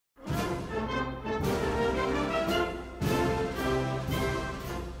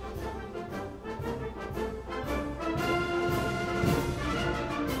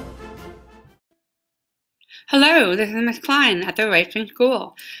Hello, this is Miss Kline at the Racing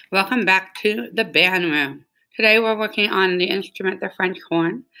School. Welcome back to the band room. Today we're working on the instrument, the French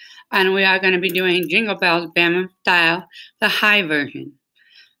horn, and we are going to be doing Jingle Bells band room style, the high version.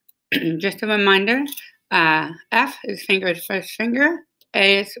 Just a reminder, F is finger's first finger,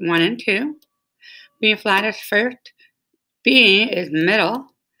 A is 1 and 2, B flat is first, B is middle,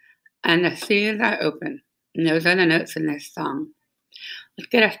 and the C's are open. And those are the notes in this song. Let's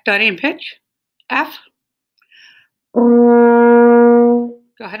get a starting pitch. F. Go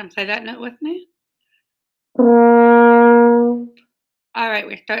ahead and play that note with me. All right,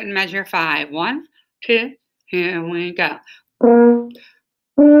 we start in measure 5. 1, 2, here we go.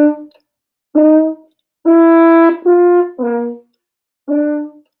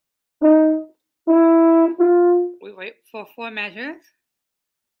 We wait for 4 measures.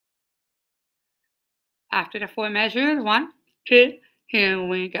 After the 4 measures, 1, 2, here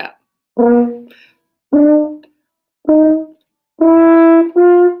we go.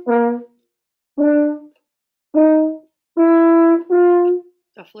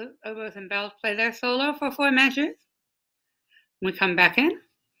 The flute, oboes, and bells play their solo for 4 measures. We come back in.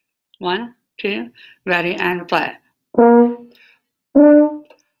 1, 2, ready, and play. One,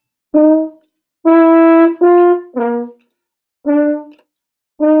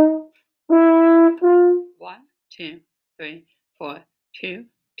 2, 3, 4, 2,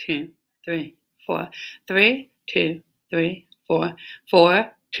 2, 3, 4, 3, 2, 3, 4,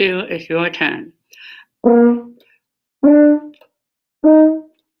 4, 2 is your turn.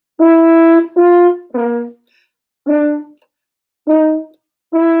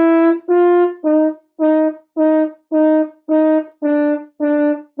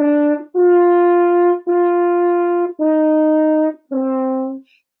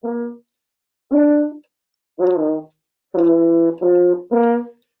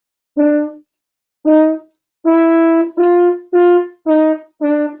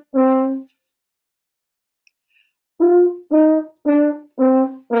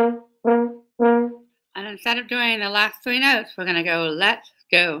 And instead of doing the last 3 notes, we're going to go, let's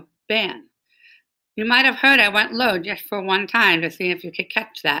go, band. You might have heard I went low just for one time to see if you could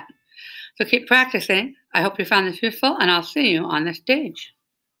catch that. So keep practicing. I hope you found this useful, and I'll see you on the stage.